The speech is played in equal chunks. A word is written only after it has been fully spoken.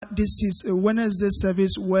this is a Wednesday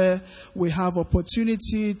service where we have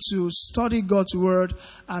opportunity to study God's word,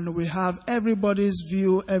 and we have everybody's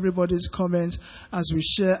view, everybody's comment as we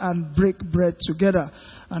share and break bread together.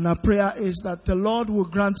 And our prayer is that the Lord will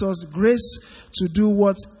grant us grace to do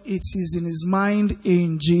what it is in his mind,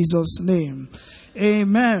 in Jesus' name.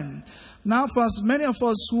 Amen. Now, for as many of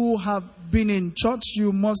us who have been in church,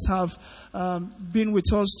 you must have been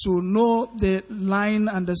with us to know the line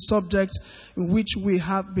and the subject in which we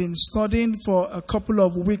have been studying for a couple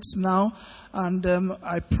of weeks now. And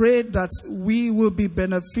I pray that we will be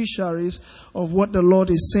beneficiaries of what the Lord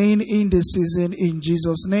is saying in this season, in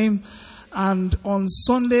Jesus' name. And on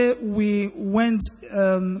Sunday, we went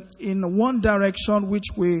in one direction, which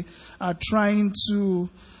we are trying to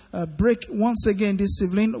break once again this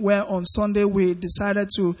evening, where on Sunday we decided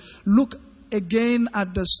to look again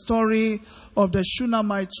at the story of the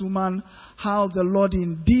Shunammite woman, how the Lord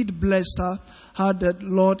indeed blessed her, how the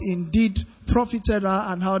Lord indeed profited her,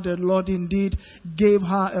 and how the Lord indeed gave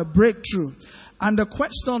her a breakthrough. And the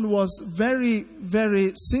question was very,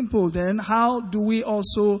 very simple then. How do we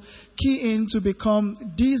also key in to become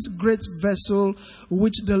this great vessel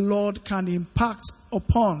which the Lord can impact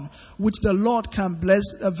upon, which the Lord can bless,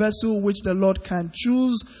 a vessel which the Lord can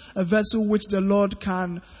choose, a vessel which the Lord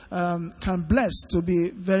can bless, to be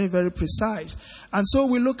very, very precise. And so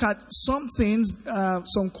we look at some things,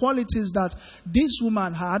 some qualities that this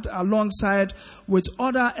woman had, alongside with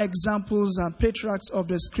other examples and patriarchs of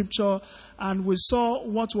the scripture, and we saw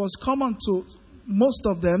what was common to most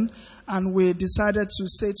of them, and we decided to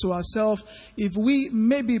say to ourselves, if we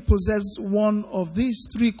maybe possess one of these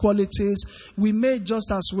three qualities, we may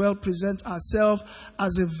just as well present ourselves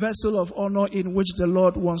as a vessel of honor in which the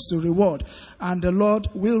Lord wants to reward. And the Lord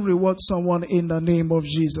will reward someone in the name of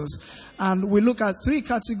Jesus. And we look at three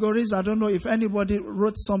categories. I don't know if anybody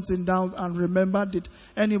wrote something down and remember. Did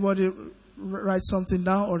anybody write something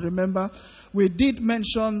down or remember? We did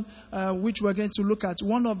mention, which we're going to look at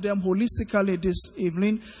one of them holistically this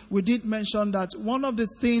evening. We did mention that one of the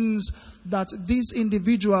things that these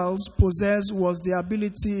individuals possess was the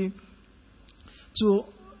ability to,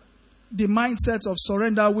 the mindset of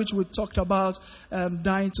surrender, which we talked about,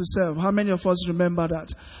 dying to self. How many of us remember that?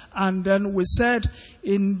 And then we said,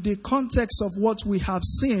 in the context of what we have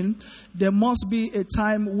seen, there must be a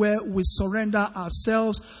time where we surrender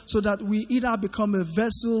ourselves so that we either become a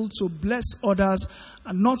vessel to bless others,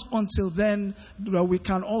 and not until then where we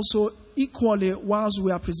can also equally, whilst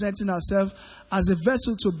we are presenting ourselves as a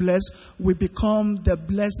vessel to bless, we become the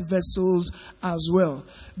blessed vessels as well.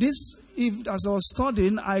 As I was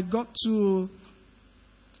studying,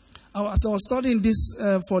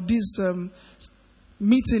 for this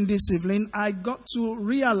meeting this evening, I got to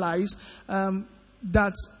realize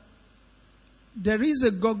that there is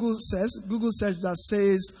a Google search that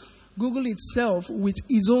says, Google itself, with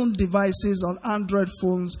its own devices on Android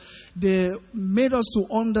phones, they made us to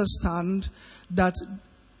understand that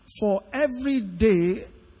for every day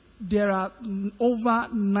there are over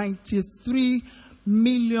 93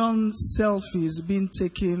 million selfies being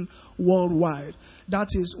taken worldwide. That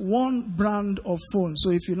is one brand of phone.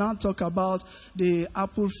 So if you now talk about the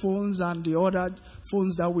Apple phones and the other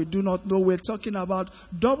phones that we do not know, we're talking about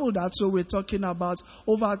double that. So we're talking about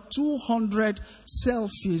over 200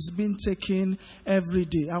 selfies being taken every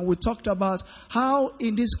day. And we talked about how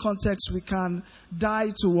in this context we can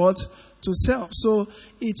die to what? To self. So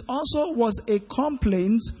it also was a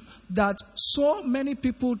complaint that so many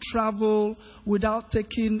people travel without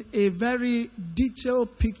taking a very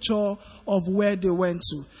detailed picture of where they went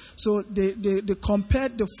to. So they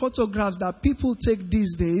compared the photographs that people take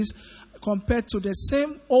these days compared to the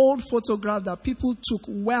same old photograph that people took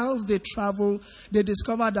whilst they travel. They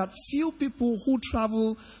discovered that few people who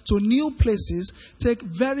travel to new places take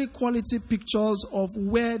very quality pictures of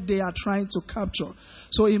where they are trying to capture.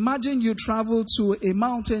 So imagine you travel to a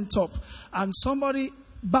mountaintop and somebody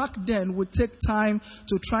back then would take time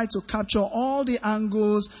to try to capture all the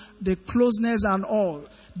angles, the closeness and all.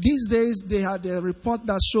 These days, they had a report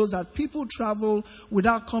that shows that people travel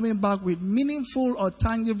without coming back with meaningful or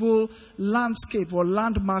tangible landscape or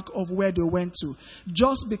landmark of where they went to.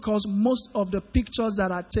 Just because most of the pictures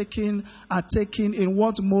that are taken in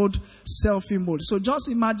what mode? Selfie mode. So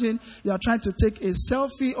just imagine you are trying to take a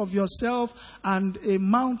selfie of yourself and a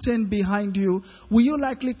mountain behind you. Will you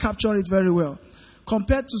likely capture it very well?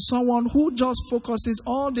 Compared to someone who just focuses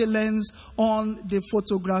all the lens on the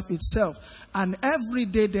photograph itself. And every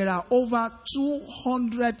day there are over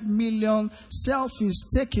 200 million selfies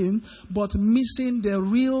taken, but missing the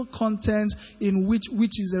real content in which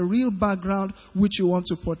is the real background which you want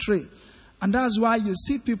to portray. And that's why you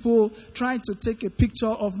see people trying to take a picture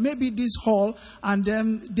of maybe this hall, and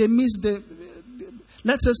then they miss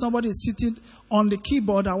let's say somebody is sitting on the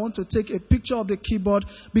keyboard. I want to take a picture of the keyboard.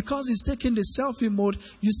 Because he's taking the selfie mode,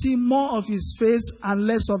 you see more of his face and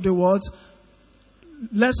less of the words.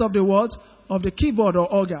 Of the keyboard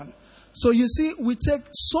or organ. So you see, we take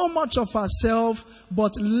so much of ourselves,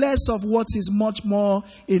 but less of what is much more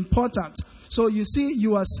important. So you see,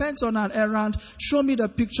 you are sent on an errand. Show me the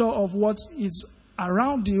picture of what is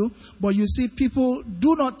around you. But you see, people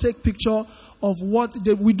do not take picture of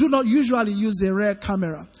we do not usually use a rear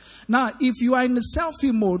camera. Now, if you are in the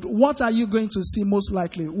selfie mode, what are you going to see most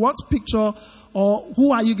likely? What picture or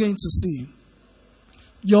who are you going to see?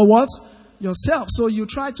 Your what? Yourself. So you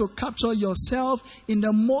try to capture yourself in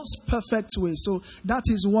the most perfect way. So that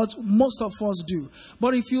is what most of us do.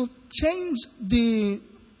 But if you change the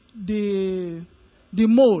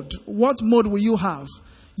mode, what mode will you have?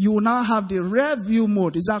 You will now have the rear view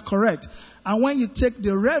mode. Is that correct? And when you take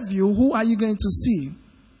the rear view, who are you going to see?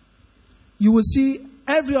 You will see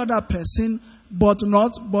every other person, but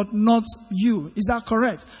not you. Is that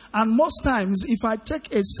correct? And most times, if I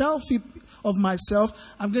take a selfie of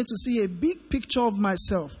myself, I'm going to see a big picture of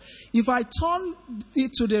myself. If I turn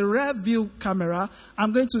it to the rear view camera,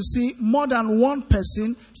 I'm going to see more than one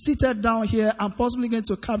person seated down here and possibly going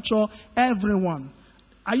to capture everyone.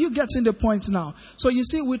 Are you getting the point now? So you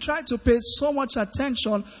see, we try to pay so much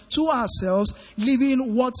attention to ourselves,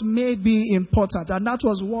 leaving what may be important. And that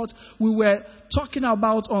was what we were talking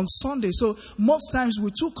about on Sunday. So most times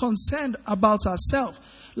we're too concerned about ourselves.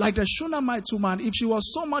 Like the Shunammite woman, if she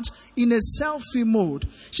was so much in a selfie mode,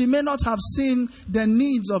 she may not have seen the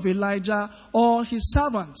needs of Elijah or his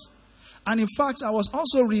servant. And in fact, I was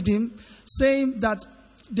also reading saying that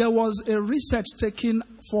there was a research taken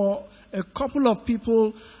for a couple of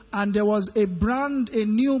people, and there was a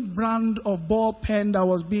new brand of ball pen that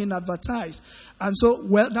was being advertised. And so,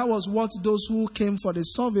 that was what those who came for the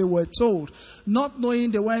survey were told. Not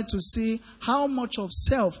knowing, they wanted to see how much of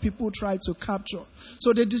self people try to capture.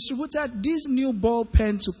 So they distributed this new ball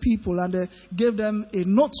pen to people, and they gave them a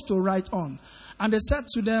note to write on. And they said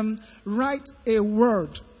to them, write a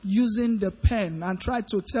word using the pen and try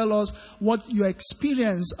to tell us what your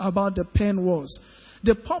experience about the pen was.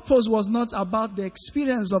 The purpose was not about the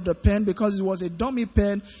experience of the pen, because it was a dummy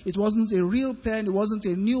pen. It wasn't a real pen. It wasn't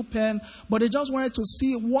a new pen. But they just wanted to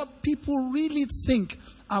see what people really think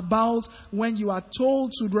about when you are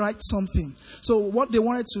told to write something. So what they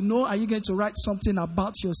wanted to know, are you going to write something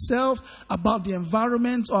about yourself, about the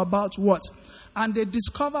environment, or about what? And they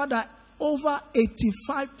discovered that over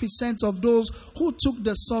 85% of those who took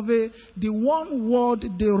the survey, the one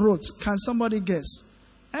word they wrote, can somebody guess?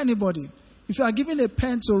 Anybody? If you are given a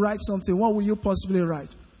pen to write something, what will you possibly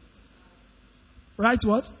write? Write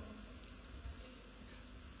what?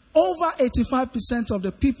 Over 85% of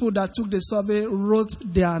the people that took the survey wrote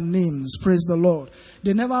their names. Praise the Lord.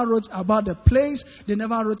 They never wrote about the place. They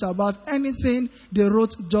never wrote about anything. They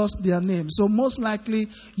wrote just their name. So most likely,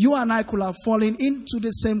 you and I could have fallen into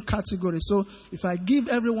the same category. So if I give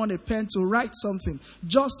everyone a pen to write something,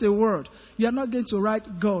 just a word, you are not going to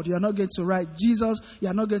write God. You are not going to write Jesus. You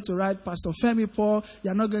are not going to write Pastor Femi Paul.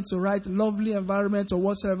 You are not going to write lovely environment or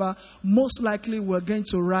whatever. Most likely, we're going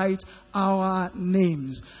to write our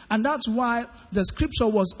names. And that's why the scripture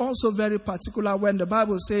was also very particular when the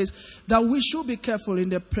Bible says that we should be careful in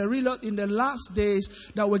the last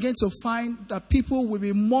days, that we're going to find that people will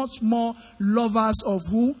be much more lovers of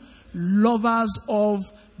who? Lovers of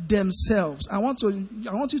themselves. I want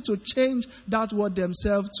you to change that word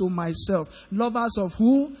themselves to myself. Lovers of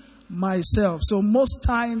who? Myself. So most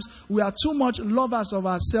times we are too much lovers of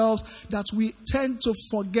ourselves that we tend to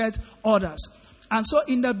forget others. And so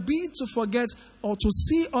in the bid to forget or to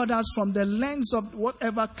see others from the lens of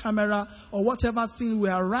whatever camera or whatever thing we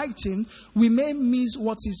are writing, we may miss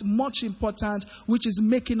what is much important, which is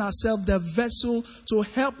making ourselves the vessel to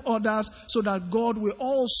help others so that God will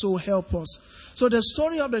also help us. So the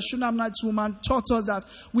story of the Shunammite woman taught us that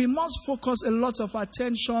we must focus a lot of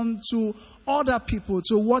attention to other people,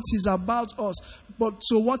 to what is about us, but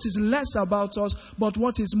to what is less about us, but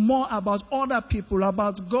what is more about other people,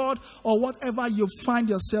 about God, or whatever you find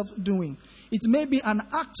yourself doing. It may be an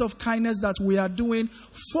act of kindness that we are doing.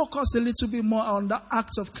 Focus a little bit more on the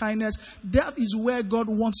act of kindness. That is where God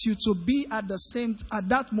wants you to be at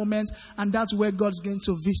that moment, and that's where God's going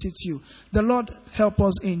to visit you. The Lord help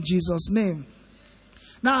us in Jesus' name.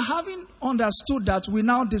 Now, having understood that, we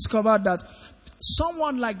now discover that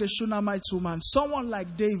someone like the Shunammite woman, someone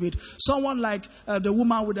like David, someone like the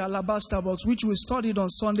woman with the alabaster box, which we studied on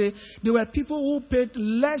Sunday, they were people who paid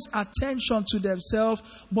less attention to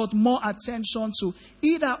themselves, but more attention to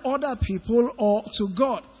either other people or to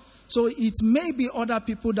God. So it may be other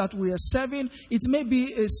people that we are serving. It may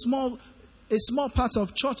be a small part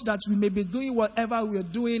of church that we may be doing whatever we are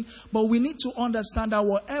doing, but we need to understand that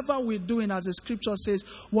whatever we're doing, as the scripture says,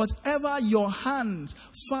 whatever your hands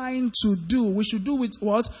find to do, we should do with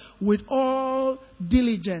what? With all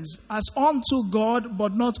diligence, as unto God,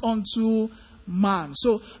 but not unto man.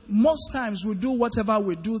 So most times we do whatever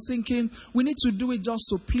we do thinking we need to do it just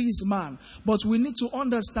to please man, but we need to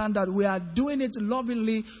understand that we are doing it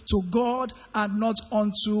lovingly to God and not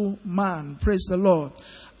unto man. Praise the Lord.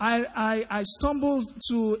 I stumbled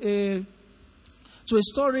to a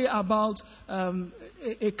story about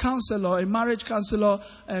a counselor, a marriage counselor,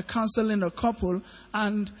 counseling a couple,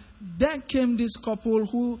 and then came this couple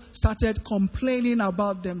who started complaining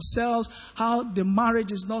about themselves, how the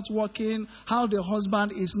marriage is not working, how the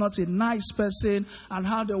husband is not a nice person, and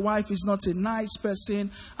how the wife is not a nice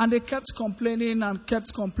person. And they kept complaining and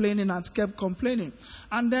kept complaining and kept complaining.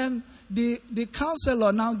 And then the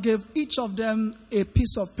counselor now gave each of them a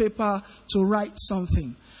piece of paper to write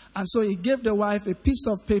something. And so he gave the wife a piece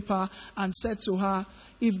of paper and said to her,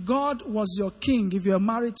 if God was your king, if you're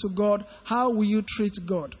married to God, how will you treat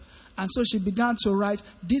God? And so she began to write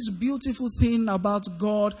this beautiful thing about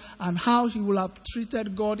God and how he would have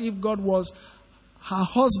treated God if God was her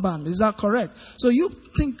husband. Is that correct? So you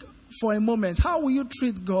think for a moment, how will you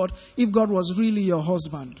treat God if God was really your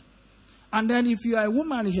husband? And then if you are a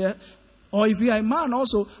woman here, or if you are a man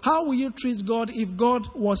also, how will you treat God if God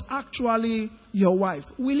was actually your wife?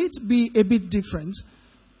 Will it be a bit different?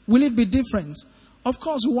 Will it be different? Of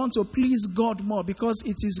course, we want to please God more because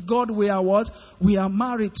it is God we are what? We are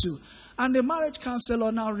married to. And the marriage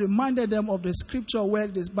counselor now reminded them of the scripture where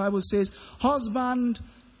this Bible says, husband,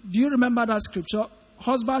 do you remember that scripture?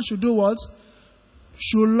 Husband should do what?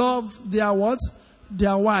 Should love their what?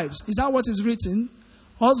 Their wives. Is that what is written?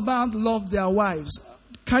 Husband love their wives.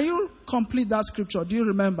 Can you complete that scripture? Do you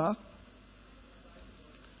remember?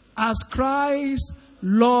 As Christ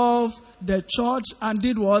loved the church and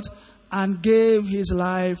did what? And gave his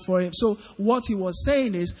life for him. So what he was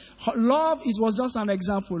saying is, love was just an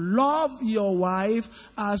example. Love your wife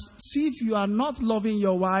as if you are not loving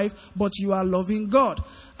your wife, but you are loving God.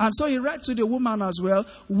 And so he read to the woman as well,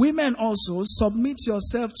 women also, submit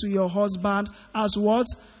yourself to your husband as what?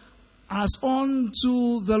 As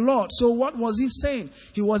unto the Lord. So what was he saying?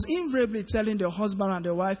 He was invariably telling the husband and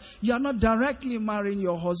the wife, you are not directly marrying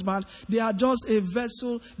your husband. They are just a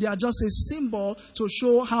vessel. They are just a symbol to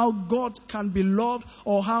show how God can be loved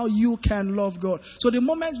or how you can love God. So the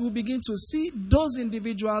moment we begin to see those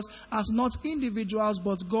individuals as not individuals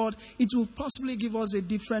but God, it will possibly give us a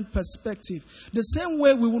different perspective. The same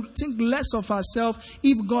way we would think less of ourselves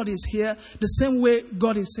if God is here, the same way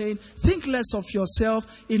God is saying, think less of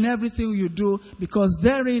yourself in everything you do, because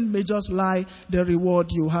therein may just lie the reward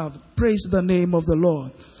you have. Praise the name of the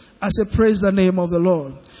Lord. I say praise the name of the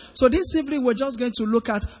Lord. So this evening we're just going to look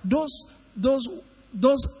at those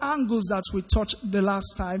angles that we touched the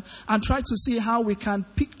last time and try to see how we can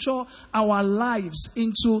picture our lives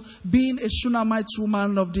into being a Shunammite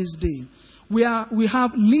woman of this day. We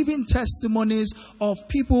have living testimonies of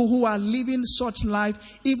people who are living such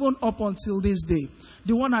life even up until this day.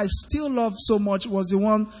 The one I still love so much was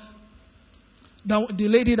the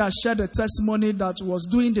lady that shared the testimony that was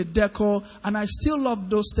doing the decor, and I still love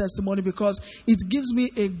those testimonies because it gives me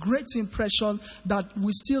a great impression that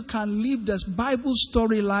we still can live this Bible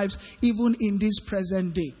story lives even in this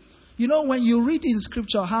present day. You know, when you read in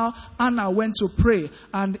scripture how Anna went to pray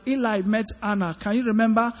and Eli met Anna, can you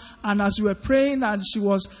remember? And as we were praying and she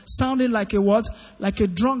was sounding like a what? Like a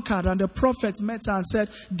drunkard, and the prophet met her and said,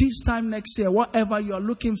 this time next year, whatever you are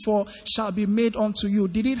looking for shall be made unto you.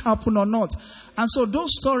 Did it happen or not? And so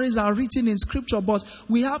those stories are written in scripture, but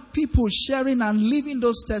we have people sharing and living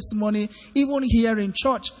those testimonies even here in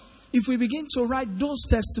church. If we begin to write those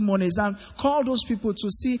testimonies and call those people to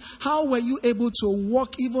see how were you able to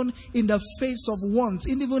walk even in the face of want,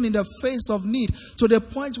 even in the face of need, to the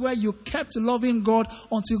point where you kept loving God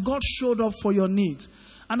until God showed up for your need.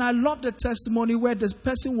 And I love the testimony where this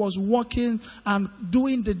person was walking and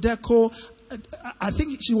doing the decor. I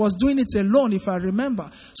think she was doing it alone, if I remember.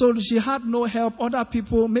 So she had no help. Other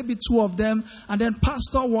people, maybe two of them. And then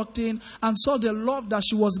pastor walked in and saw the love that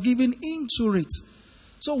she was giving into it.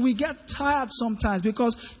 So we get tired sometimes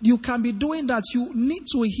because you can be doing that. You need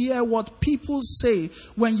to hear what people say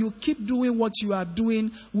when you keep doing what you are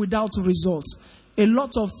doing without results. a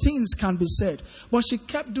lot of things can be said. But she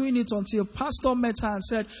kept doing it until pastor met her and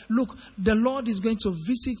said, look, the Lord is going to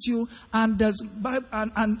visit you. And as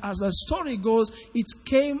the story goes, it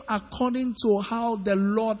came according to how the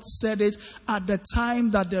Lord said it at the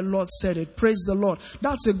time that the Lord said it. Praise the Lord.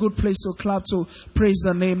 That's a good place to clap to praise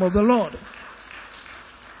the name of the Lord.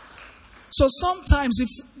 So sometimes if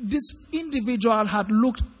this individual had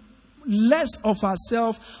looked less of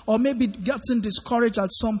herself or maybe gotten discouraged at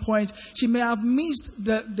some point, she may have missed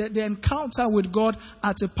the encounter with God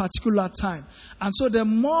at a particular time. And so the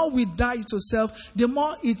more we die to self, the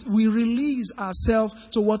more we release ourselves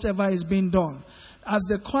to whatever is being done. As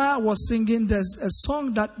the choir was singing, there's a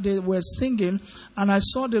song that they were singing, and I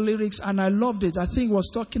saw the lyrics and I loved it. I think it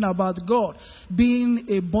was talking about God being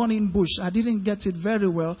a burning bush. I didn't get it very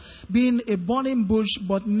well. Being a burning bush,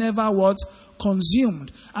 but never what?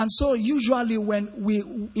 Consumed. And so usually when we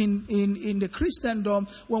in the Christendom,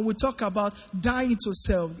 when we talk about dying to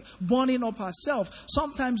self, burning up ourselves,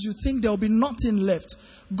 sometimes you think there will be nothing left.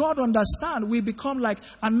 God understands we become like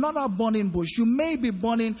another burning bush. You may be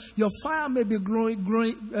burning, your fire may be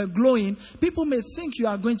glowing. People may think you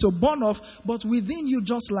are going to burn off, but within you,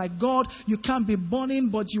 just like God, you can't be burning,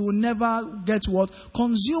 but you will never get what?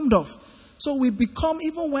 Consumed off. So we become,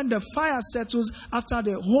 even when the fire settles after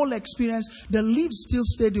the whole experience, the leaves still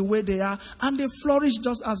stay the way they are, and they flourish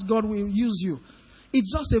just as God will use you.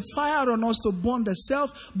 It's just a fire on us to burn the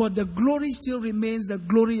self, but the glory still remains the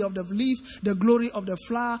glory of the leaf, the glory of the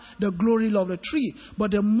flower, the glory of the tree.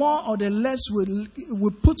 But the more or the less we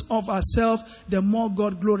put of ourselves, the more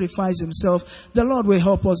God glorifies himself. The Lord will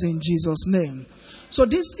help us in Jesus' name. So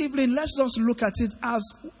this evening, let's just look at it as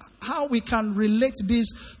how we can relate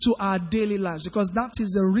this to our daily lives, because that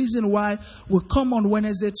is the reason why we come on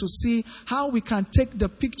Wednesday, to see how we can take the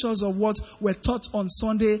pictures of what we're taught on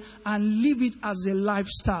Sunday and live it as a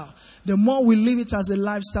lifestyle. The more we live it as a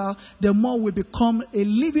lifestyle, the more we become a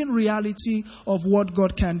living reality of what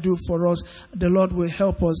God can do for us. The Lord will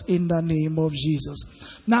help us in the name of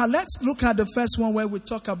Jesus. Now let's look at the first one, where we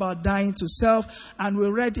talk about dying to self. And we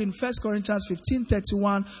read in 1 Corinthians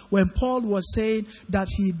 15:31 when Paul was saying that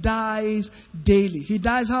he dies daily. He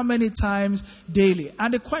dies how many times? Daily.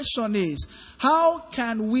 And the question is, how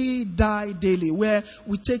can we die daily, where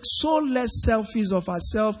we take so less selfies of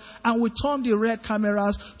ourselves and we turn the rear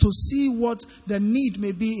cameras to see what the need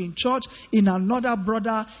may be in church, in another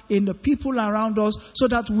brother, in the people around us, so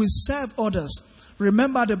that we serve others?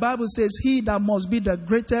 Remember, the Bible says, he that must be the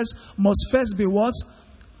greatest must first be what?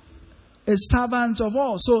 A servant of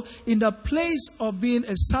all. So in the place of being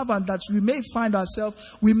a servant that we may find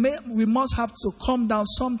ourselves, we must have to come down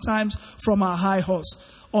sometimes from our high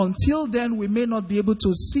horse. Until then, we may not be able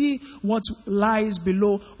to see what lies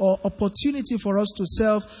below, or opportunity for us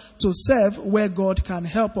to serve where God can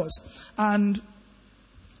help us. And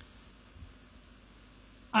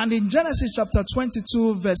in Genesis chapter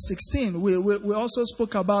 22, verse 16, we also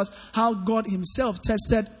spoke about how God himself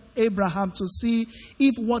tested Abraham to see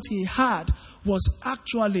if what he had was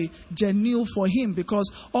actually genuine for him, because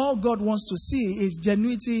all God wants to see is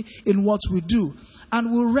genuinity in what we do.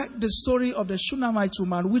 And we read the story of the Shunammite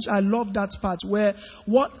woman, which I love that part, where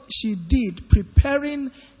what she did,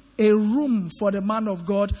 preparing a room for the man of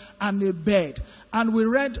God and a bed. And we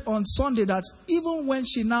read on Sunday that even when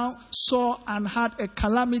she now saw and had a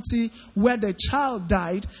calamity where the child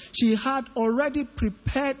died, she had already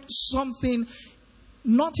prepared something,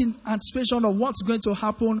 not in anticipation of what's going to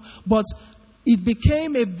happen, but it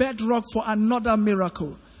became a bedrock for another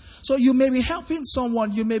miracle. So you may be helping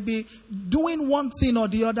someone, you may be doing one thing or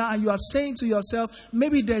the other, and you are saying to yourself,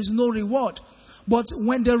 maybe there's no reward. But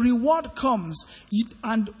when the reward comes,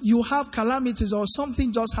 and you have calamities or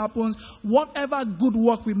something just happens, whatever good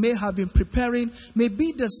work we may have been preparing may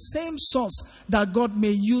be the same source that God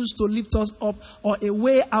may use to lift us up or a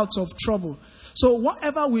way out of trouble. So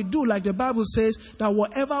whatever we do, like the Bible says, that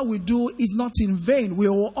whatever we do is not in vain. We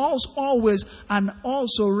will always and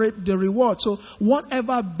also reap the reward. So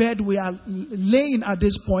whatever bed we are laying at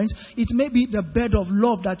this point, it may be the bed of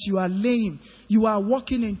love that you are laying. You are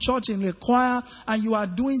working in church, in the choir, and you are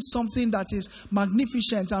doing something that is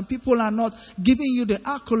magnificent, and people are not giving you the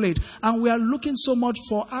accolade. And we are looking so much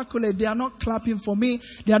for accolade. They are not clapping for me.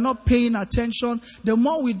 They are not paying attention. The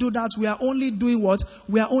more we do that, we are only doing what?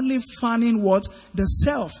 We are only fanning what? The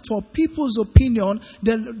self. For people's opinion,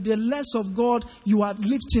 the less of God you are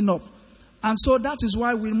lifting up. And so that is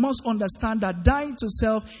why we must understand that dying to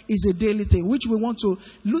self is a daily thing, which we want to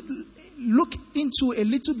look into a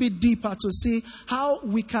little bit deeper to see how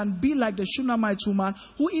we can be like the Shunammite woman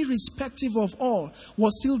who, irrespective of all,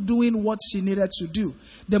 was still doing what she needed to do.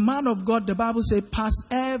 The man of God, the Bible says, passed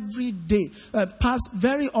every day, passed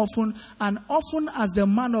very often, and often as the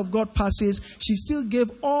man of God passes, she still gave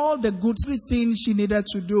all the good things she needed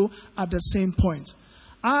to do at the same point.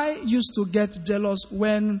 I used to get jealous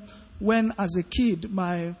when as a kid,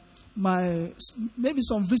 my maybe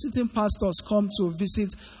some visiting pastors come to visit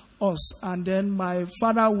us, and then my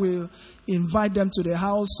father will invite them to the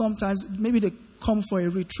house. Sometimes maybe they come for a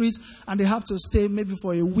retreat and they have to stay maybe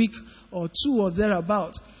for a week or two or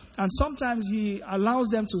thereabout. And sometimes he allows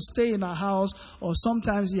them to stay in a house, or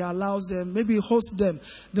sometimes he allows them, maybe host them.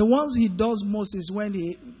 The ones he does most is when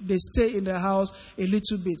they stay in the house a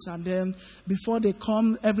little bit, and then before they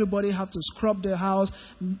come, everybody have to scrub the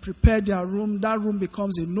house, prepare their room. That room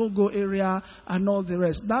becomes a no-go area and all the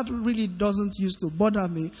rest. That really doesn't used to bother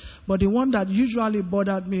me. But the one that usually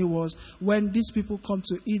bothered me was when these people come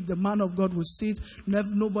to eat, the man of God will sit,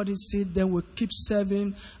 nobody sit, then we'll keep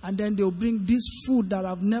serving, and then they'll bring this food that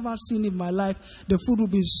I've never seen in my life. The food will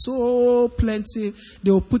be so plenty.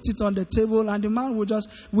 They will put it on the table, and the man will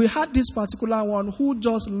we had this particular one who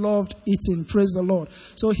just loved eating, praise the Lord.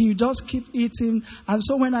 So he just keep eating. And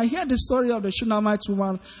so when I hear the story of the Shunammite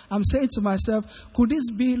woman, I'm saying to myself, could this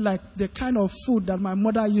be like the kind of food that my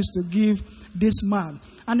mother used to give this man?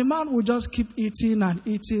 And the man will just keep eating and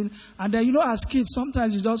eating. And then, as kids,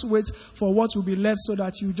 sometimes you just wait for what will be left so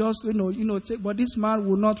that you just, take. But this man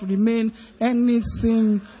will not remain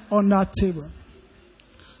anything on that table.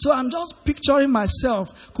 So I'm just picturing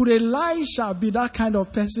myself. Could Elisha be that kind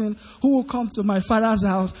of person who will come to my father's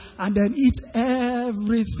house and then eat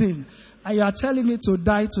everything? And you are telling me to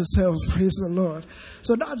die to self. Praise the Lord.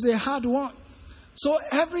 So that's a hard one. So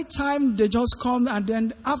every time they just come, and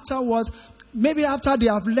then afterwards, maybe after they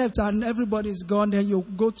have left and everybody's gone, then you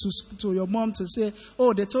go to your mom to say,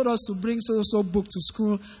 oh, they told us to bring so book to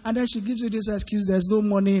school. And then she gives you this excuse, there's no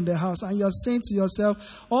money in the house. And you're saying to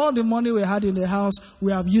yourself, all the money we had in the house,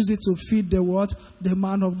 we have used it to feed the what? The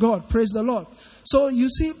man of God. Praise the Lord. So you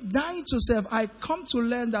see, dying to self, I come to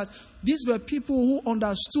learn that these were people who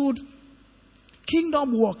understood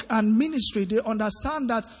kingdom work and ministry. They understand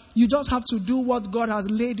that you just have to do what God has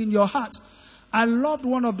laid in your heart. I loved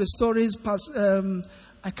one of the stories,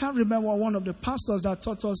 I can't remember one of the pastors that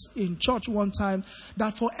taught us in church one time,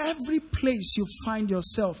 that for every place you find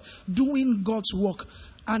yourself doing God's work,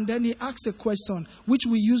 and then he asked a question, which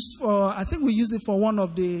we used for, I think we used it for one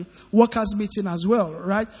of the workers' meeting as well,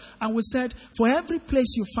 right? And we said, for every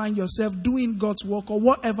place you find yourself doing God's work or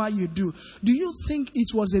whatever you do you think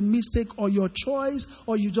it was a mistake or your choice,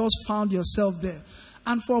 or you just found yourself there?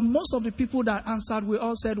 And for most of the people that answered, we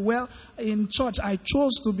all said, well, in church, I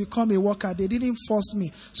chose to become a worker. They didn't force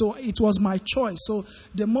me. So it was my choice. So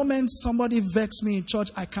the moment somebody vexed me in church,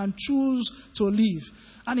 I can choose to leave.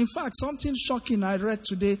 And in fact, something shocking I read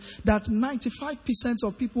today, that 95%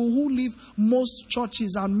 of people who leave most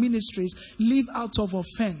churches and ministries leave out of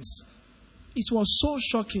offense. It was so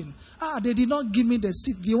shocking. They did not give me the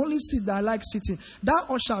seat. The only seat that I like sitting. That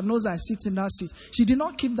usher knows I sit in that seat. She did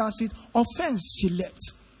not keep that seat. Offense, she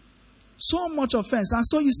left. So much offense. And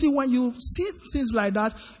so you see, when you see things like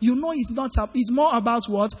that, you know it's more about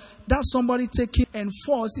what? That somebody taking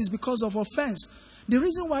enforced is because of offense. The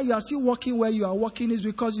reason why you are still working where you are working is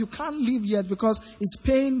because you can't leave yet because it's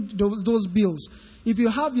paying those bills. If you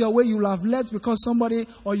have your way, you will have left because somebody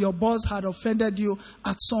or your boss had offended you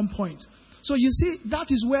at some point. So you see, that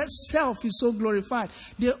is where self is so glorified.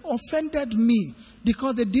 They offended me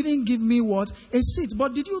because they didn't give me what? A seat.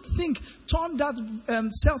 But did you think, turn that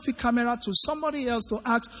selfie camera to somebody else to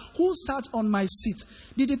ask, who sat on my seat?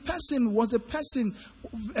 Was the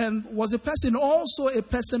person also a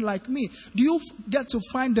person like me? Do you get to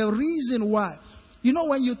find the reason why? You know,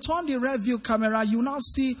 when you turn the rear view camera, you now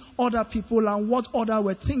see other people and what others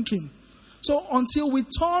were thinking. So until we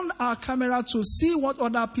turn our camera to see what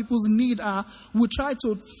other people's needs are, we try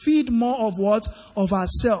to feed more of what? Of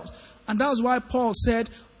ourselves. And that's why Paul said,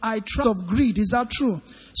 I trust of greed. Is that true?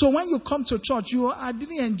 So when you come to church, I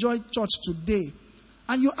didn't enjoy church today.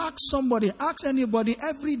 And you ask anybody,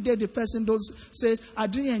 every day the person says, I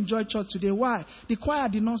didn't enjoy church today. Why? The choir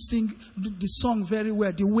did not sing the song very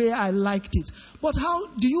well, the way I liked it. But how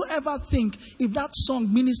do you ever think if that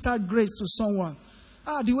song ministered grace to someone?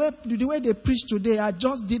 The way they preached today, I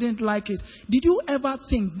just didn't like it. Did you ever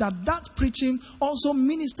think that preaching also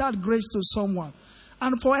ministered grace to someone?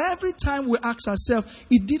 And for every time we ask ourselves,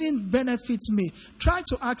 it didn't benefit me. Try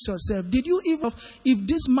to ask yourself, did you even, if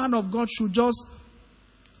this man of God should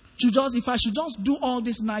if I should just do all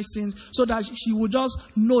these nice things so that she would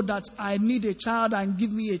just know that I need a child and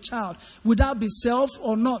give me a child. Would that be self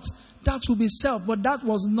or not? That would be self, but that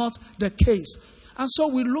was not the case. And so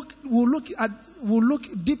we'll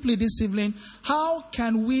look deeply this evening. How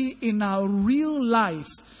can we in our real life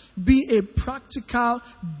be a practical,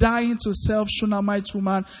 dying to self Shunammite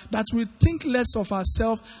woman that will think less of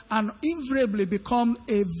herself and invariably become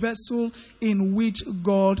a vessel in which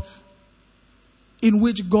God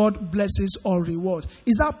blesses or rewards?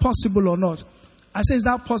 Is that possible or not? I say, is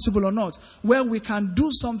that possible or not? Where we can do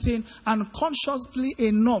something and conscious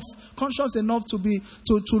enough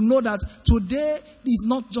to know that today is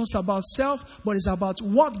not just about self, but it's about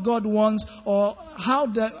what God wants, or how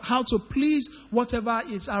to please whatever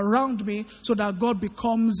is around me, so that God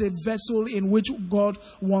becomes a vessel in which God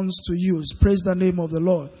wants to use. Praise the name of the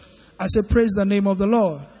Lord. I say, praise the name of the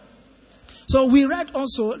Lord. So we read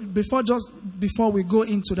also, before we go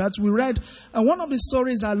into that, we read, one of the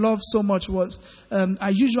stories I love so much was, I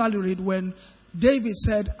usually read when David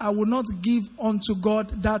said, I will not give unto God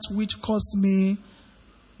that which cost me.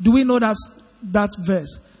 Do we know that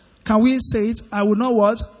verse? Can we say it? I will not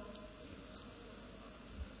what?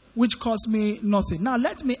 Which cost me nothing. Now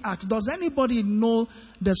let me ask, does anybody know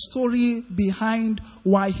the story behind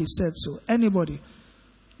why he said so? Anybody?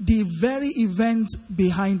 The very event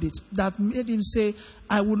behind it that made him say,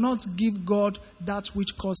 I will not give God that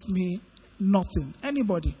which cost me nothing.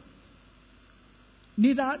 Anybody?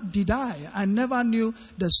 Neither did I. I never knew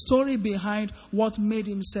the story behind what made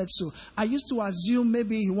him say so. I used to assume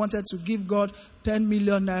maybe he wanted to give God 10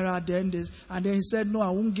 million naira at the end, and then he said, no, I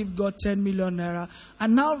won't give God 10 million naira. I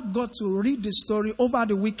now got to read the story over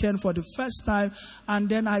the weekend for the first time, and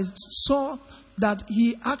then I saw that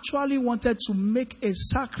he actually wanted to make a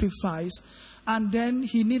sacrifice, and then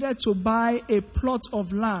he needed to buy a plot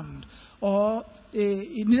of land,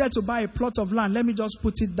 he needed to buy a plot of land. Let me just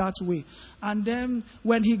put it that way. And then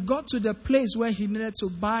when he got to the place where he needed to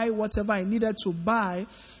buy whatever he needed to buy,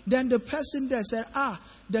 then the person there said,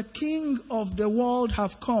 the king of the world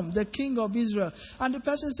have come, the king of Israel. And the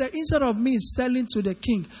person said, instead of me selling to the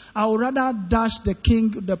king, I would rather dash the king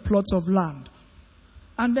the plot of land.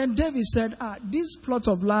 And then David said, this plot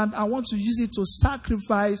of land, I want to use it to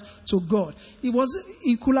sacrifice to God.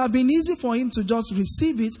 It could have been easy for him to just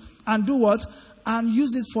receive it and do what? And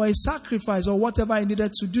use it for a sacrifice or whatever he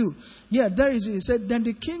needed to do. Yeah, there is it. He said, then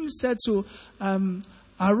the king said to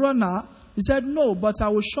Araunah, he said, no, but I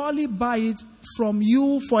will surely buy it from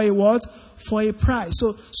you for a what? For a price.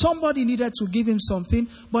 So somebody needed to give him something,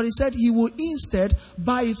 but he said he would instead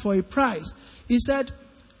buy it for a price. He said,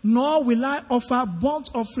 nor will I offer burnt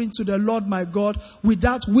offering to the Lord my God with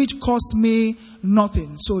that which cost me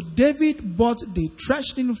nothing. So David bought the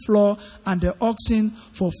threshing floor and the oxen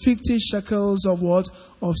for 50 shekels of what?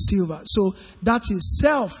 Of silver. So that is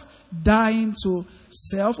self dying to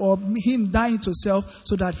self, or him dying to self,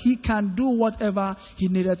 so that he can do whatever he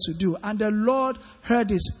needed to do. And the Lord heard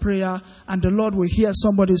his prayer, and the Lord will hear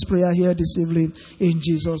somebody's prayer here this evening in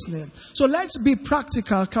Jesus' name. So let's be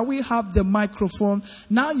practical. Can we have the microphone?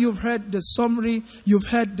 Now you've heard the summary, you've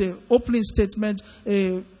heard the opening statement,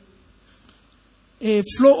 a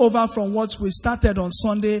flow over from what we started on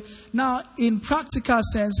Sunday. Now, in practical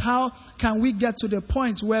sense, how can we get to the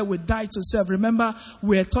point where we die to self? Remember,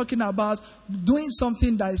 we're talking about doing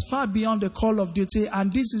something that is far beyond the call of duty,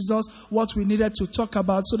 and this is just what we needed to talk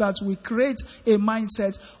about, so that we create a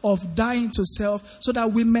mindset of dying to self, so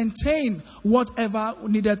that we maintain whatever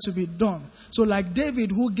needed to be done. So like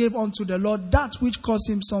David, who gave unto the Lord that which cost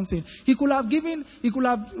him something. He could have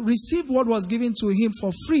received what was given to him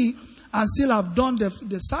for free, and still have done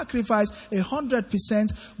the sacrifice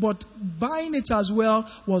 100%, but buying it as well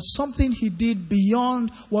was something he did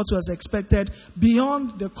beyond what was expected,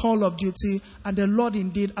 beyond the call of duty, and the Lord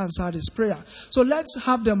indeed answered his prayer. So let's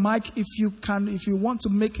have the mic if you want to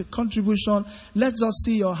make a contribution. Let's just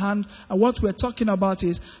see your hand. And what we're talking about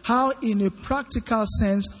is how, in a practical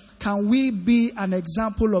sense, can we be an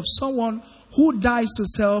example of someone who dies to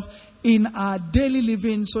self in our daily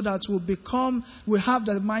living, so that we have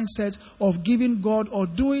the mindset of giving God or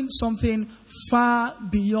doing something far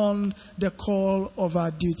beyond the call of our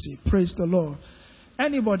duty. Praise the Lord.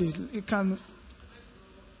 Anybody, you can.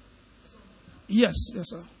 Yes,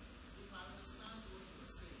 sir.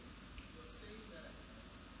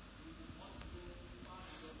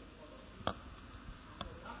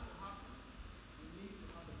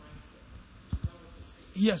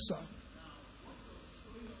 Yes, sir.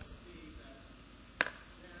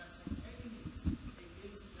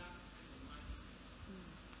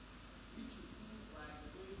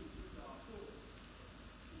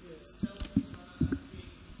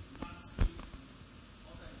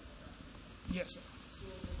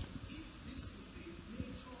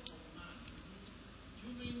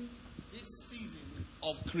 During this season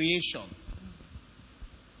of creation,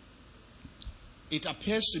 it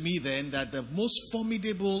appears to me then that the most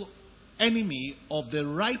formidable enemy of the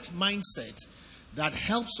right mindset that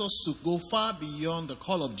helps us to go far beyond the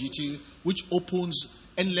call of duty, which opens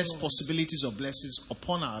endless possibilities of blessings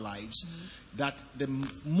upon our lives, that the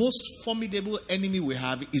most formidable enemy we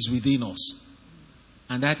have is within us,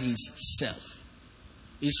 and that is self.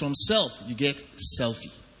 It's from self you get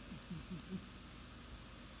selfie.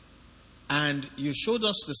 And you showed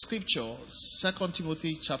us the scripture, 2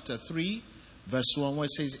 Timothy chapter 3, verse 1, where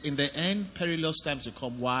it says, in the end, perilous times will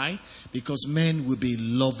come. Why? Because men will be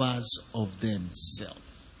lovers of themselves.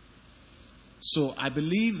 So I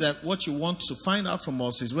believe that what you want to find out from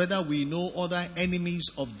us is whether we know other enemies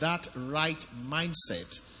of that right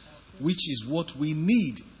mindset, which is what we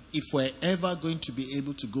need if we're ever going to be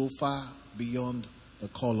able to go far beyond the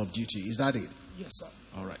call of duty. Is that it? Yes, sir.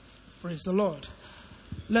 All right. Praise the Lord.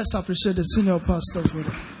 Let's appreciate the senior pastor for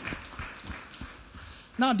that.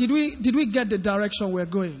 Now, did we get the direction we're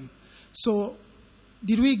going? So,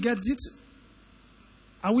 did we get it?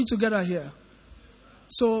 Are we together here?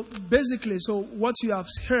 So, basically, what you have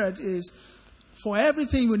heard is, for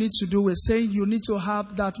everything you need to do, we're saying you need to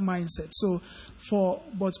have that mindset.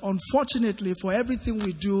 But unfortunately, for everything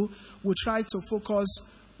we do, we try to focus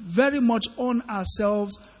very much on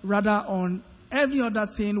ourselves rather on every other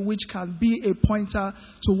thing which can be a pointer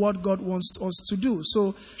to what God wants us to do.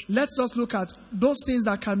 So let's just look at those things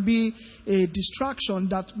that can be a distraction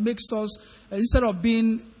that makes us, instead of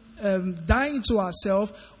being dying to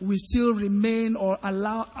ourselves, we still remain or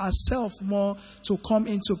allow ourselves more to come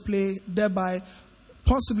into play, thereby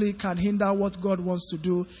possibly can hinder what God wants to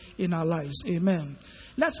do in our lives. Amen.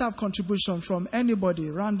 Let's have contribution from anybody,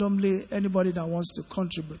 randomly, anybody that wants to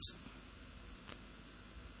contribute.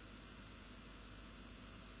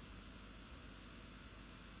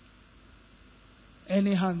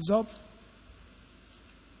 Any hands up?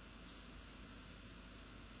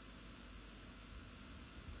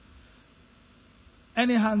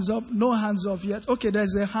 Any hands up? No hands up yet. Okay,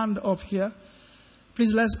 there's a hand up here.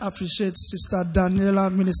 Please, let's appreciate Sister Daniela,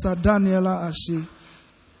 Minister Daniela, as she...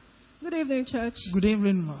 Good evening, church. Good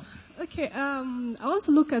evening, ma'am. Okay, I want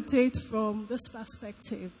to look at it from this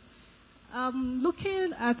perspective.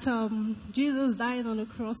 Looking at Jesus dying on the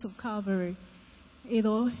cross of Calvary,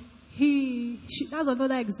 that's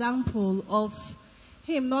another example of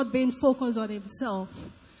him not being focused on himself.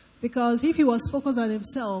 Because if he was focused on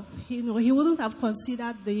himself, he wouldn't have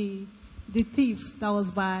considered the thief that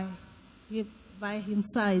was by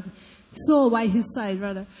his side. So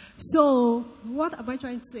what am I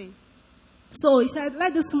trying to say? So he said,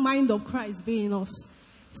 let this mind of Christ be in us.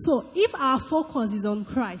 So if our focus is on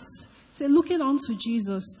Christ, say looking unto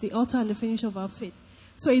Jesus, the author and the finisher of our faith,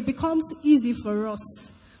 so it becomes easy for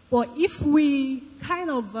us. But if we kind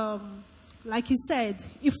of, like he said,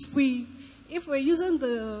 if we're using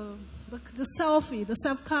the selfie, the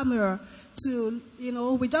self-camera to,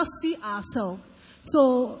 we just see ourselves.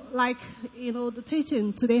 So like, the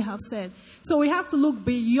teaching today have said. So we have to look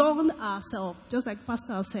beyond ourselves, just like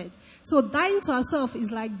Pastor said. So dying to ourselves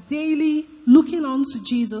is like daily looking unto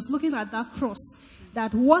Jesus, looking at that cross.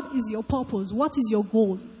 That what is your purpose? What is your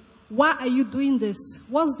goal? Why are you doing this?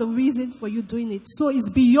 What's the reason for you doing it? So it's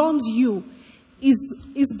beyond you.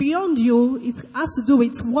 It's beyond you. It has to do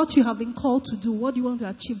with what you have been called to do, what you want to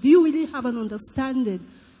achieve. Do you really have an understanding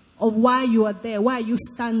of why you are there? Why are you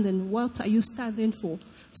standing? What are you standing for?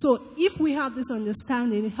 So if we have this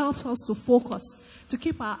understanding, it helps us to focus, to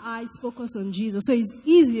keep our eyes focused on Jesus. So it's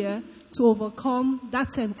easier to overcome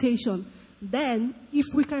that temptation. Then, if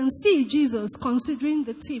we can see Jesus considering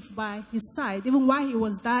the thief by his side, even while he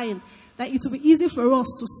was dying, that it will be easy for us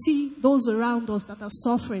to see those around us that are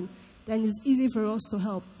suffering, then it's easy for us to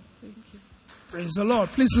help. Thank you. Praise the Lord.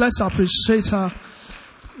 Please, let's appreciate her.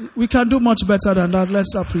 We can do much better than that.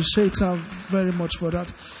 Let's appreciate her very much for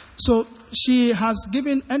that. So, she has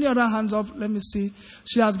given, any other hands up? Let me see.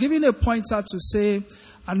 She has given a pointer to say,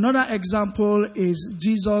 another example is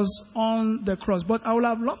Jesus on the cross. But I would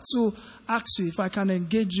have loved to ask you if I can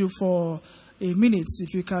engage you for a minute,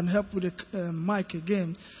 if you can help with the mic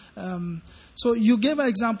again. So you gave an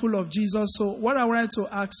example of Jesus. So what I wanted to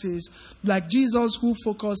ask is, like Jesus who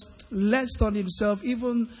focused less on himself,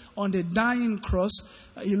 even on the dying cross,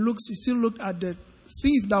 he still looked at the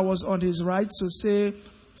thief that was on his right to say,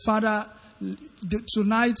 Father,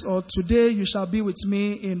 tonight or today you shall be with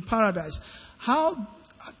me in paradise. How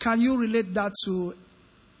can you relate that to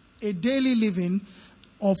a daily living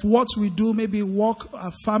of what we do, maybe work,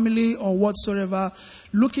 a family, or whatsoever,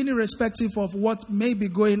 looking irrespective of what may be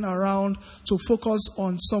going around to focus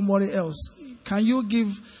on somebody else. Can you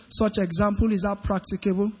give such example? Is that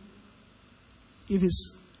practicable? If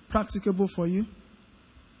it's practicable for you?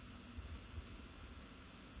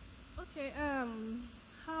 Okay,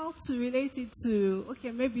 how to relate it to,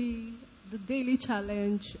 maybe the daily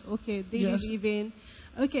challenge, daily living.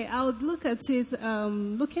 Okay, I would look at it,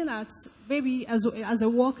 looking at maybe as a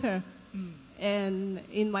worker and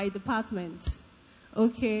in my department.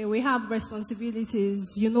 Okay, we have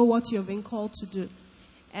responsibilities. You know what you've been called to do.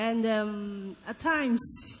 And at times,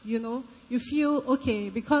 you feel,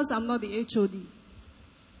 because I'm not the HOD,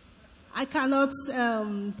 I cannot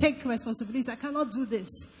take responsibility. I cannot do this.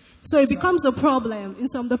 So it becomes a problem in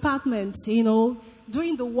some departments,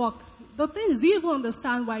 doing the work. The thing is, do you even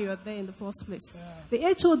understand why you're there in the first place? Yeah.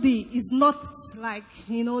 The HOD is not like,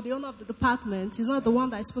 the owner of the department. He's not the one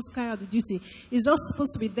that is supposed to carry out the duty. He's just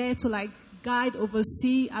supposed to be there to guide,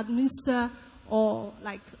 oversee, administer, or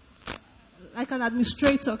like an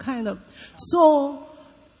administrator kind of. So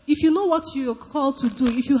if you know what you're called to do,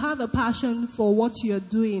 if you have a passion for what you're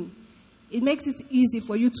doing, it makes it easy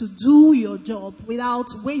for you to do your job without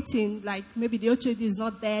waiting, like maybe the HOD is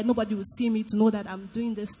not there, nobody will see me to know that I'm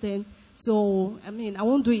doing this thing. So, I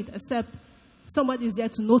won't do it except somebody's there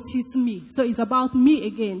to notice me. So it's about me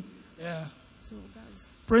again. Yeah. So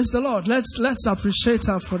praise the Lord. Let's appreciate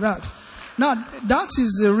her for that. Now, that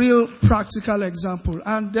is a real practical example.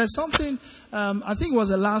 And there's something, I think it was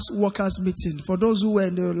the last workers' meeting. For those who were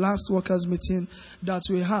in the last workers' meeting that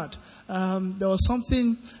we had, there was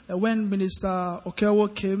something when Minister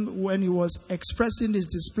Okewo came, when he was expressing his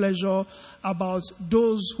displeasure about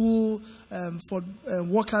those who, for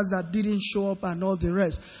workers that didn't show up and all the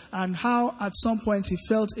rest. And how at some point he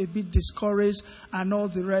felt a bit discouraged and all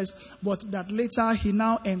the rest. But that later he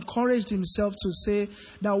now encouraged himself to say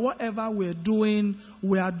that whatever we're doing,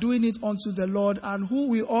 we are doing it unto the Lord, and who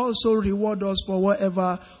will also reward us for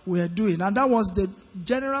whatever we are doing. And that was the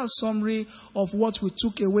general summary of what we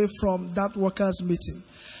took away from that workers' meeting.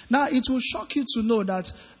 Now, it will shock you to know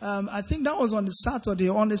that I think that was on the Saturday.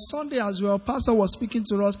 On the Sunday as well, Pastor was speaking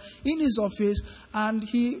to us in his office, and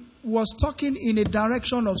he was talking in a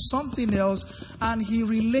direction of something else, and he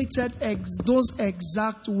related those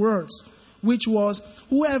exact words, which was,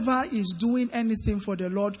 whoever is doing anything for the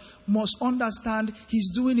Lord must understand he's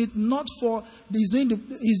doing it not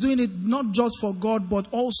just for God, but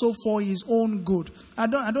also for his own good. I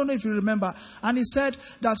don't know if you remember. And he said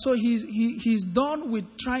that so he's done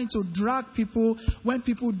with trying to drag people when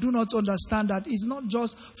people do not understand that it's not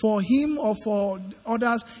just for him or for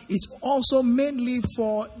others, it's also mainly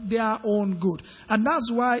for their own good. And that's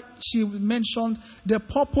why she mentioned the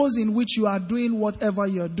purpose in which you are doing whatever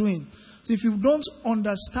you're doing. So if you don't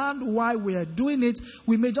understand why we are doing it,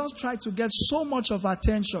 we may just try to get so much of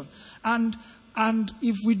attention. And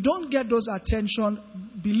if we don't get those attention,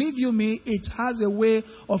 believe you me, it has a way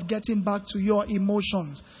of getting back to your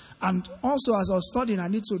emotions. And also, as I was studying, I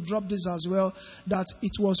need to drop this as well, that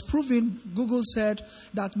it was proven, Google said,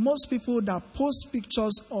 that most people that post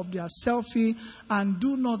pictures of their selfie and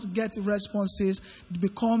do not get responses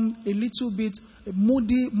become a little bit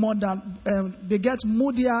moody, more than, they get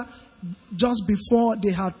moodier just before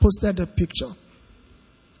they had posted the picture.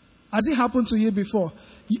 Has it happened to you before?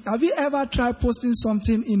 Have you ever tried posting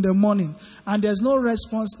something in the morning and there's no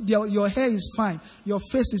response? Your hair is fine, your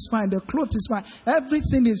face is fine, the clothes is fine,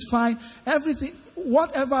 everything is fine, everything,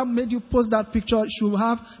 whatever made you post that picture should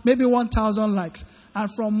have maybe 1,000 likes.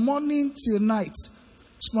 And from morning till night,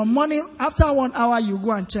 from morning, after 1 hour you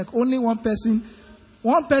go and check, only one person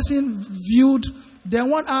viewed.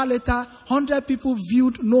 Then 1 hour later, 100 people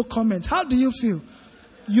viewed, no comment. How do you feel?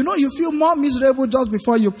 You feel more miserable just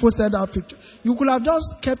before you posted that picture. You could have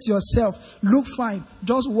just kept yourself, look fine,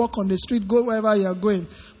 just walk on the street, go wherever you are going.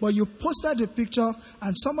 But you posted the picture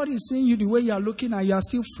and somebody is seeing you the way you are looking and you are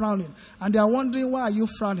still frowning. And they are wondering, why are you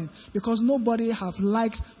frowning? Because nobody have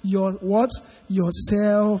liked your what? Your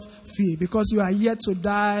selfie. Because you are yet to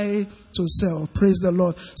die to self. Praise the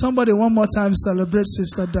Lord. Somebody one more time celebrate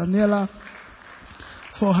Sister Daniela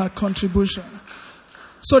for her contribution.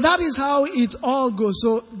 So that is how it all goes.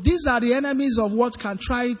 So these are the enemies of what can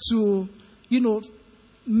try to,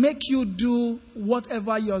 make you do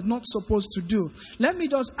whatever you're not supposed to do. Let me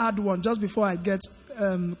just add one just before I get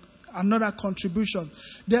another contribution.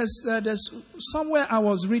 There's somewhere I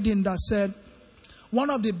was reading that said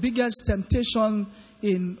one of the biggest temptation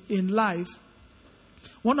in life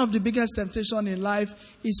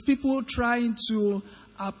is people trying to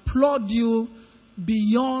applaud you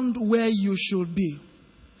beyond where you should be.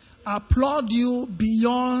 applaud you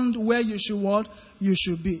beyond where you should what you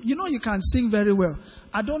should be. You know you can sing very well.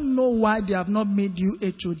 I don't know why they have not made you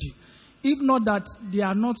HOD. If not that they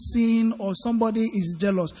are not seeing or somebody is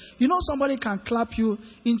jealous. You know somebody can clap you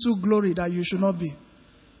into glory that you should not be.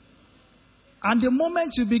 And the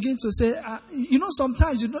moment you begin to say,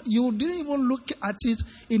 sometimes you didn't even look at it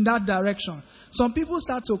in that direction. Some people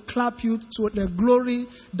start to clap you to the glory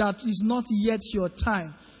that is not yet your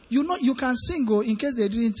time. You can sing, in case they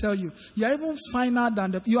didn't tell you. You are even finer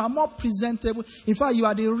than you are more presentable. In fact, you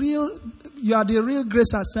are the real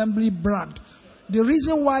Grace Assembly brand. The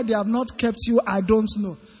reason why they have not kept you, I don't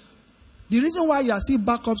know. The reason why you are still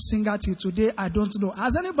backup singer till today, I don't know.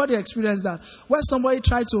 Has anybody experienced that? When somebody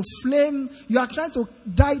tries to flame, you are trying to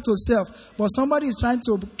die to self, but somebody is trying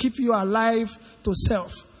to keep you alive to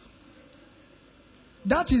self.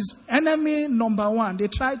 That is enemy number one. They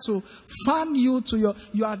try to fan you to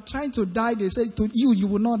you are trying to die. They say to you, you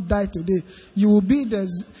will not die today. You will be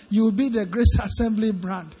the Grace Assembly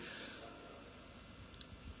brand.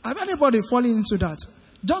 Have anybody fallen into that?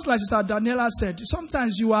 Just like Sister Daniela said,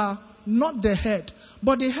 sometimes you are not the head,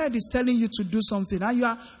 but the head is telling you to do something, and you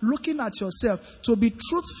are looking at yourself. To be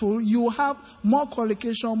truthful, you have more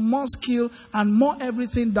qualification, more skill, and more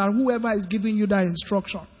everything than whoever is giving you that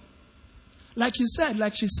instruction. Like she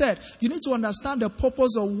said, you need to understand the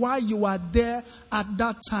purpose of why you are there at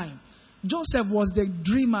that time. Joseph was the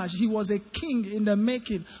dreamer. He was a king in the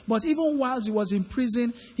making. But even whilst he was in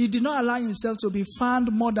prison, he did not allow himself to be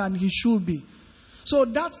fanned more than he should be. So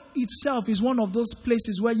that itself is one of those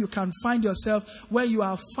places where you can find yourself, where you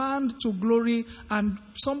are fanned to glory and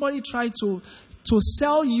somebody tried to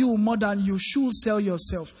sell you more than you should sell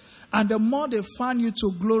yourself. And the more they fan you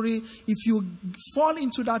to glory, if you fall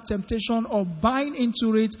into that temptation or bind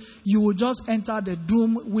into it, you will just enter the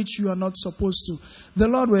doom which you are not supposed to. The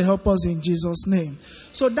Lord will help us in Jesus' name.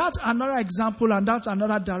 So that's another example, and that's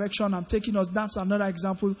another direction I'm taking us. That's another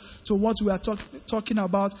example to what we are talking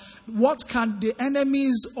about. What can the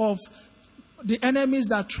enemies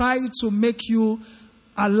that try to make you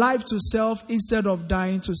alive to self instead of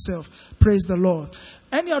dying to self? Praise the Lord.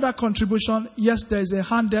 Any other contribution? Yes, there is a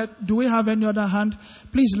hand there. Do we have any other hand?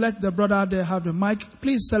 Please let the brother there have the mic.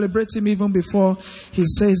 Please celebrate him even before he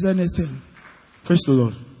says anything. Praise the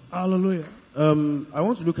Lord. Hallelujah. I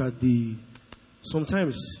want to look at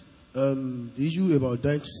sometimes the issue about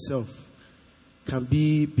dying to self can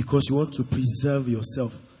be because you want to preserve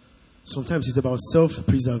yourself. Sometimes it's about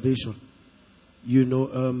self-preservation.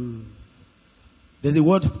 There's a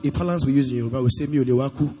word, a balance we use in Yoruba. We say, "Mi o le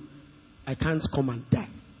waku." I can't come and die.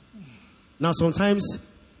 Now, sometimes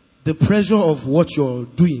the pressure of what you're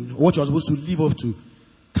doing, what you're supposed to live up to,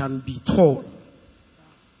 can be tall.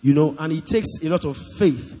 And it takes a lot of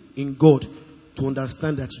faith in God to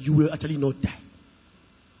understand that you will actually not die.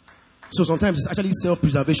 So sometimes it's actually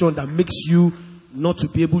self-preservation that makes you not to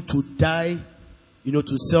be able to die,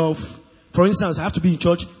 to self. For instance, I have to be in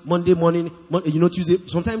church Monday morning, Tuesday.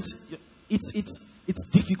 Sometimes it's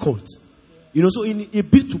difficult. So in a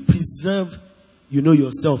bit to preserve,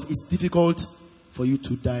 yourself, it's difficult for you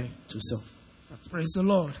to die to self. Praise the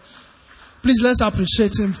Lord. Please, let's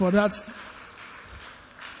appreciate him for that.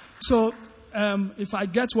 So, if I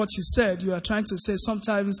get what you said, you are trying to say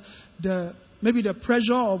sometimes maybe the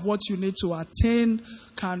pressure of what you need to attain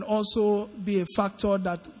can also be a factor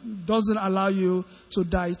that doesn't allow you to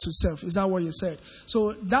die to self. Is that what you said?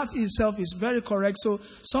 So that itself is very correct. So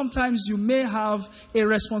sometimes you may have a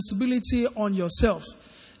responsibility on yourself.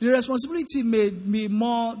 The responsibility may be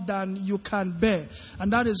more than you can bear.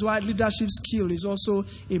 And that is why leadership skill is also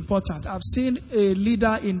important. I've seen a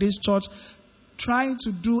leader in this church trying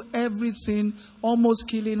to do everything, almost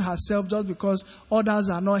killing herself just because others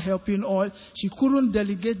are not helping, or she couldn't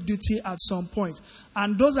delegate duty at some point.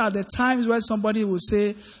 And those are the times where somebody will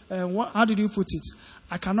say, how did you put it?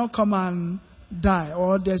 I cannot come and die.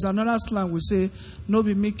 Or there's another slang we say, no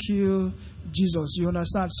be me kill Jesus. You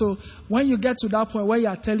understand? So when you get to that point where you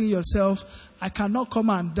are telling yourself, I cannot come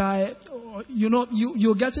and die,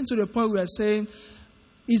 you're getting to the point where you're saying,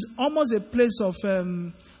 it's almost a place of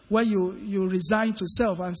where you resign to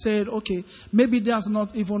self and say, okay, maybe that's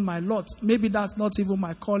not even my lot. Maybe that's not even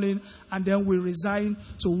my calling. And then we resign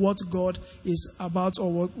to what God is about,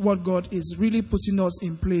 or what God is really putting us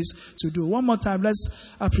in place to do. One more time,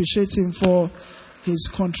 let's appreciate him for his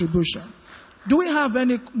contribution. Do we have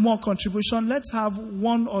any more contribution? Let's have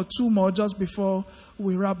one or two more just before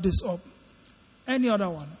we wrap this up. Any other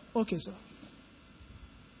one? Okay, sir.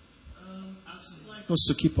 I'd like us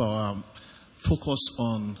to keep our focus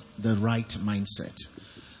on the right mindset.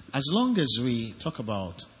 As long as we talk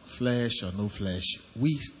about flesh or no flesh,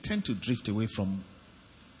 we tend to drift away from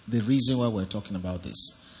the reason why we're talking about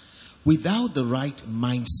this. Without the right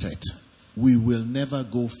mindset, we will never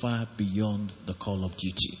go far beyond the call of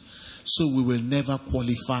duty. So we will never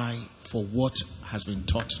qualify for what has been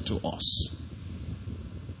taught to us.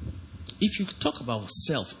 If you talk about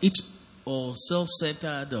self, or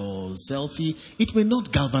self-centered or selfie, it may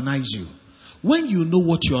not galvanize you. When you know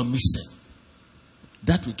what you are missing,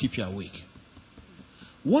 that will keep you awake.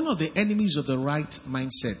 One of the enemies of the right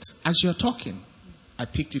mindset, as you're talking, I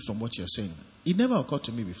picked it from what you're saying. It never occurred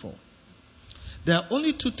to me before. There are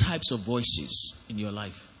only two types of voices in your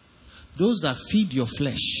life. Those that feed your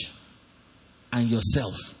flesh and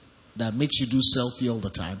yourself, that makes you do selfie all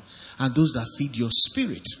the time, and those that feed your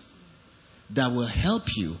spirit, that will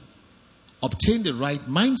help you obtain the right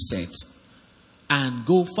mindset and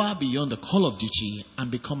go far beyond the call of duty and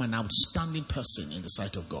become an outstanding person in the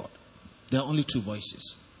sight of God. There are only two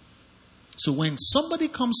voices. So when somebody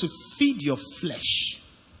comes to feed your flesh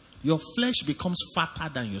becomes fatter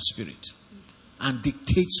than your spirit and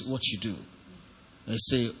dictates what you do. They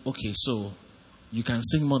say, okay, so you can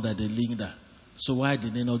sing more than the leader. So why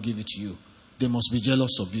did they not give it to you? They must be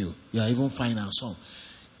jealous of you. You are even fine and song.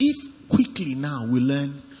 If quickly now we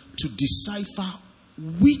learn to decipher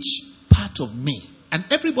which part of me, and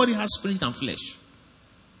everybody has spirit and flesh.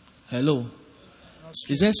 Hello?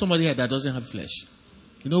 Is there somebody here that doesn't have flesh?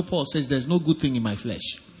 You know, Paul says there's no good thing in my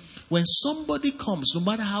flesh. When somebody comes, no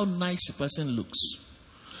matter how nice a person looks,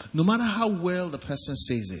 no matter how well the person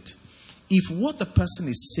says it, if what the person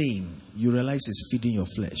is saying, you realize is feeding your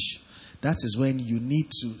flesh, that is when you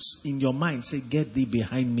need to, in your mind, say, get thee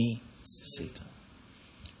behind me, Satan.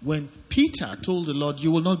 When Peter told the Lord,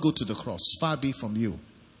 you will not go to the cross, far be from you.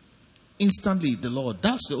 Instantly, the Lord,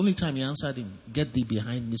 that's the only time he answered him, get thee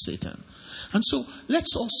behind me, Satan. And so,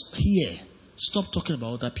 let's also here stop talking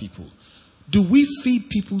about other people. Do we feed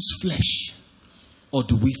people's flesh or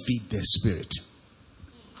do we feed their spirit?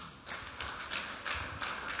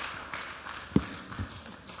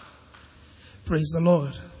 Praise the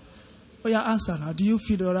Lord. Oh, yeah, answer now. Do you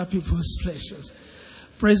feed other people's flesh?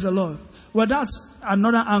 Praise the Lord. Well, that's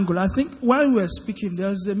another angle. I think while we were speaking, there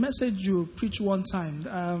was a message you preached one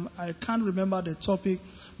time. I can't remember the topic,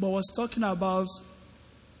 but was talking about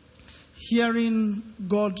hearing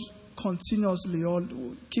God continuously or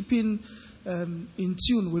keeping in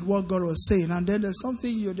tune with what God was saying. And then there was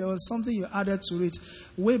something you added to it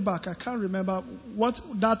way back. I can't remember what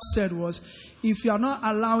that said was, if you are not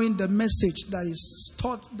allowing the message that is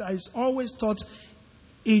taught, that is always taught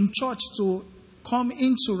in church to come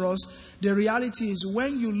into us, the reality is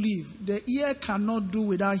when you leave, the ear cannot do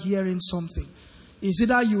without hearing something. It's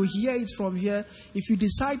either you hear it from here. If you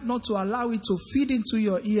decide not to allow it to feed into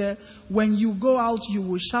your ear, when you go out, you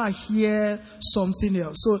will shall hear something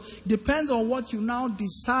else. So it depends on what you now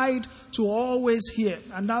decide to always hear.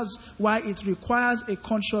 And that's why it requires a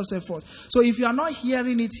conscious effort. So if you are not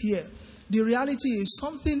hearing it here, the reality is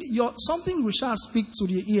something we shall speak to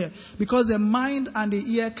the ear, because the mind and the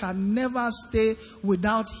ear can never stay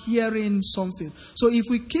without hearing something. So if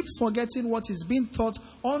we keep forgetting what is being taught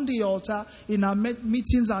on the altar, in our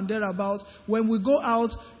meetings and thereabouts, when we go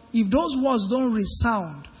out, if those words don't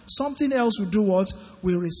resound, something else will do what?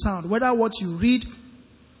 Will resound. Whether what you read,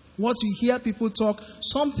 what you hear people talk,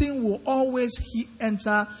 something will always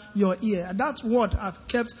enter your ear. And that's what I've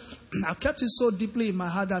kept it so deeply in my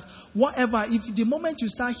heart, that whatever, if the moment you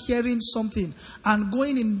start hearing something and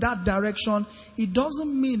going in that direction, it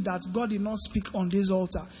doesn't mean that God did not speak on this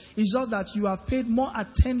altar. It's just that you have paid more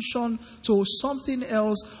attention to something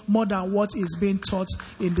else more than what is being taught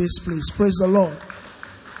in this place. Praise the Lord.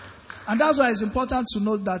 And that's why it's important to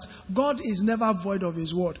note that God is never void of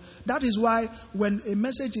his word. That is why when a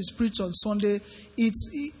message is preached on Sunday,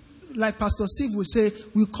 like Pastor Steve would say,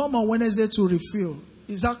 we come on Wednesday to refill.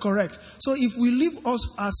 Is that correct? So if we leave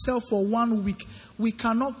ourselves for 1 week, we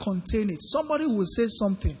cannot contain it. Somebody will say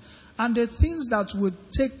something, and the things that would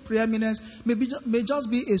take preeminence may just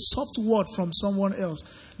be a soft word from someone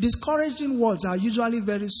else. Discouraging words are usually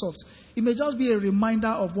very soft. It may just be a reminder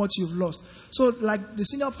of what you've lost. So like the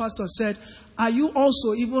senior pastor said,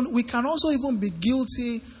 we can also even be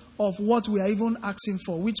guilty of what we are even asking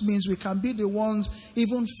for, which means we can be the ones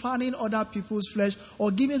even fanning other people's flesh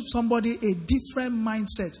or giving somebody a different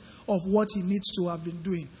mindset of what he needs to have been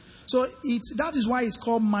doing. So that is why it's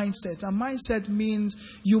called mindset. And mindset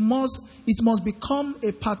means it must become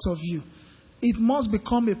a part of you. It must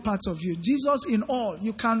become a part of you. Jesus in all,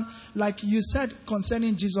 you can, like you said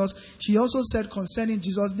concerning Jesus, she also said concerning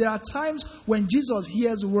Jesus, there are times when Jesus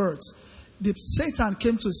hears words. Satan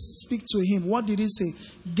came to speak to him. What did he say?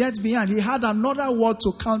 Get behind. He had another word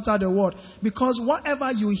to counter the word. Because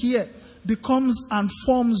whatever you hear becomes and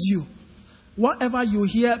forms you. Whatever you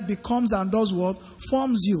hear becomes and does what?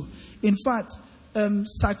 Forms you. In fact,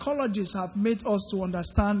 psychologists have made us to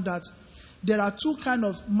understand that there are two kinds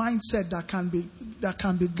of mindset that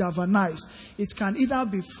can be galvanized. It can either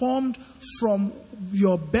be formed from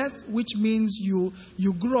your birth, which means you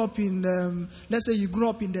grew up in, let's say you grew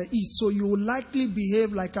up in the East, so you will likely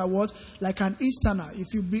behave like a what? Like an Easterner.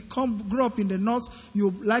 If you grew up in the North, you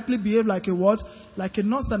likely behave like a what? Like a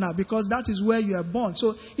Northerner, because that is where you are born.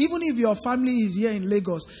 So even if your family is here in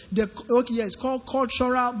Lagos, it's called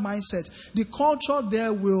cultural mindset. The culture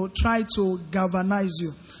there will try to galvanize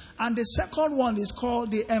you. And the second one is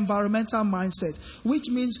called the environmental mindset, which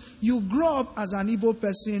means you grow up as an Igbo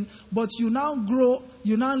person, but you now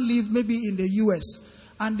live maybe in the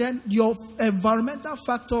US. And then your environmental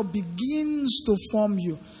factor begins to form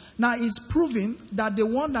you. Now, it's proven that the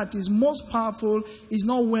one that is most powerful is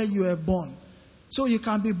not where you were born. So you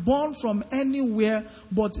can be born from anywhere,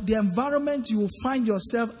 but the environment you will find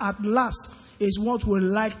yourself at last is what will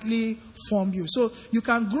likely form you. So you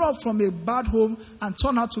can grow up from a bad home and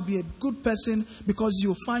turn out to be a good person because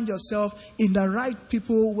you find yourself in the right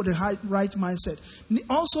people with the right mindset.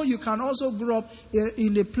 Also, you can also grow up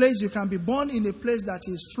in a place, you can be born in a place that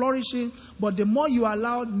is flourishing, but the more you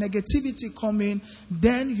allow negativity come in,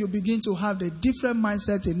 then you begin to have a different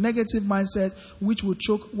mindset, a negative mindset, which will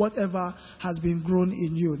choke whatever has been grown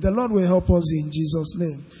in you. The Lord will help us in Jesus'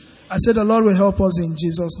 name. I said the Lord will help us in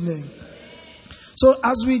Jesus' name. So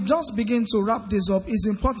as we just begin to wrap this up, it's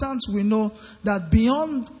important we know that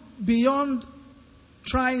beyond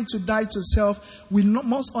trying to die to self, we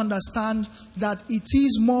must understand that it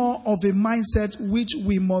is more of a mindset which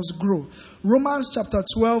we must grow. Romans chapter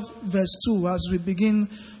 12 verse 2, as we begin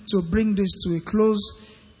to bring this to a close.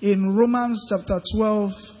 In Romans chapter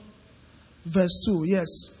 12 verse 2. Yes,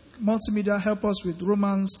 multimedia, help us with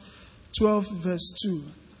Romans 12 verse 2.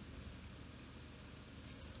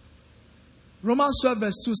 Romans 12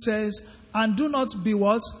 verse 2 says, and do not be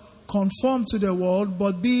what? Conformed to the world,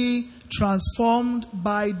 but be transformed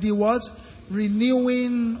by the what?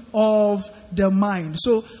 Renewing of the mind.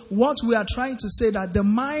 So what we are trying to say, that the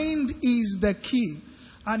mind is the key.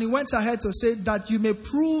 And he went ahead to say that you may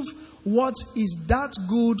prove what is that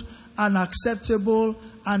good and acceptable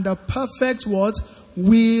and the perfect what?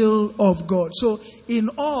 Will of God. So in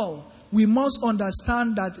all, we must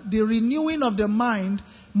understand that the renewing of the mind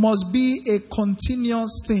must be a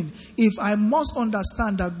continuous thing. If I must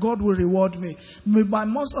understand that God will reward me, if I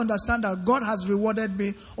must understand that God has rewarded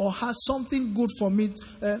me or has something good for me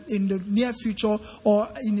in the near future or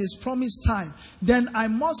in his promised time, then I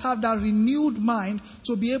must have that renewed mind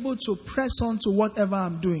to be able to press on to whatever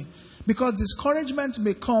I'm doing. Because discouragement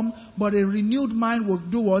may come, but a renewed mind will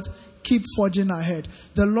do what? Keep forging ahead.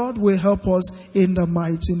 The Lord will help us in the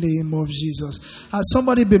mighty name of Jesus. Has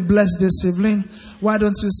somebody been blessed this evening? Why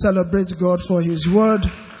don't you celebrate God for his word?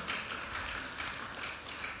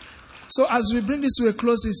 So as we bring this to a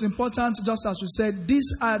close, it's important, just as we said,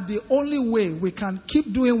 these are the only way we can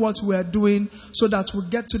keep doing what we are doing so that we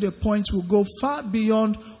get to the point we go far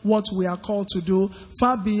beyond what we are called to do,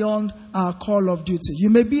 far beyond our call of duty. You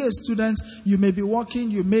may be a student, you may be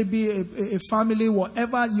working, you may be a family,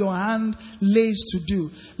 whatever your hand lays to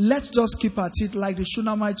do. Let's just keep at it like the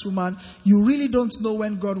Shunammite woman. You really don't know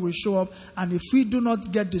when God will show up, and if we do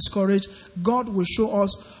not get discouraged, God will show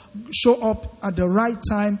up at the right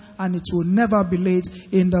time, and it will never be late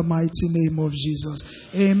in the mighty name of Jesus.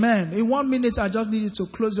 Amen. In 1 minute, I just need you to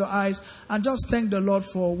close your eyes and just thank the Lord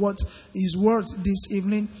for what is worth this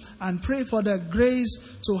evening, and pray for the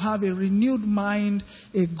grace to have a renewed mind,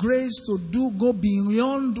 a grace to go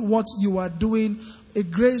beyond what you are doing, a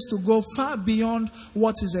grace to go far beyond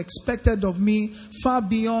what is expected of me, far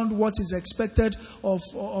beyond what is expected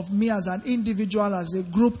of me as an individual, as a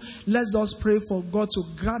group. Let's just pray for God to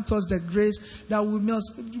grant us the grace that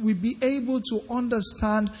we be able to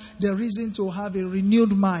understand the reason to have a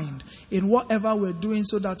renewed mind in whatever we're doing,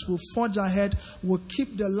 so that we'll forge ahead, we'll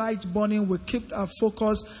keep the light burning, we'll keep our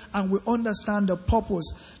focus, and we understand the purpose.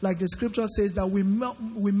 Like the scripture says, that we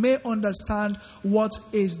may understand what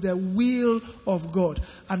is the will of God.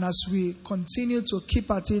 And as we continue to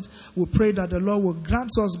keep at it, we pray that the Lord will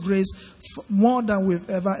grant us grace more than we've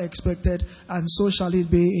ever expected, and so shall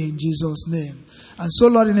it be in Jesus' name. And so,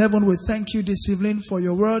 Lord in heaven, we thank you this evening for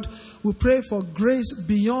your word. We pray for grace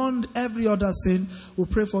beyond every other thing. We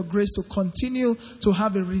pray for grace to continue to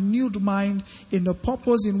have a renewed mind in the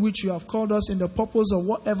purpose in which you have called us, in the purpose of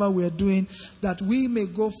whatever we are doing, that we may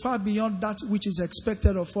go far beyond that which is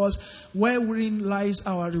expected of us, wherein lies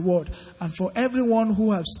our reward. And for everyone everyone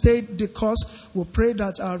who have stayed the course. We pray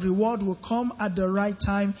that our reward will come at the right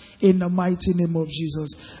time in the mighty name of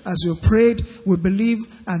Jesus. As you prayed, we believe,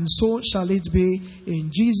 and so shall it be. In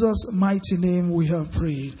Jesus' mighty name we have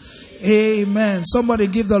prayed. Amen. Somebody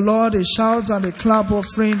give the Lord a shout and a clap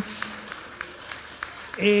offering.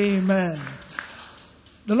 Amen.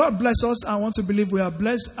 The Lord bless us. I want to believe we are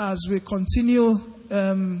blessed as we continue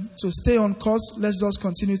to stay on course. Let's just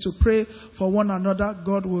continue to pray for one another.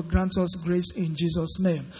 God will grant us grace in Jesus' name.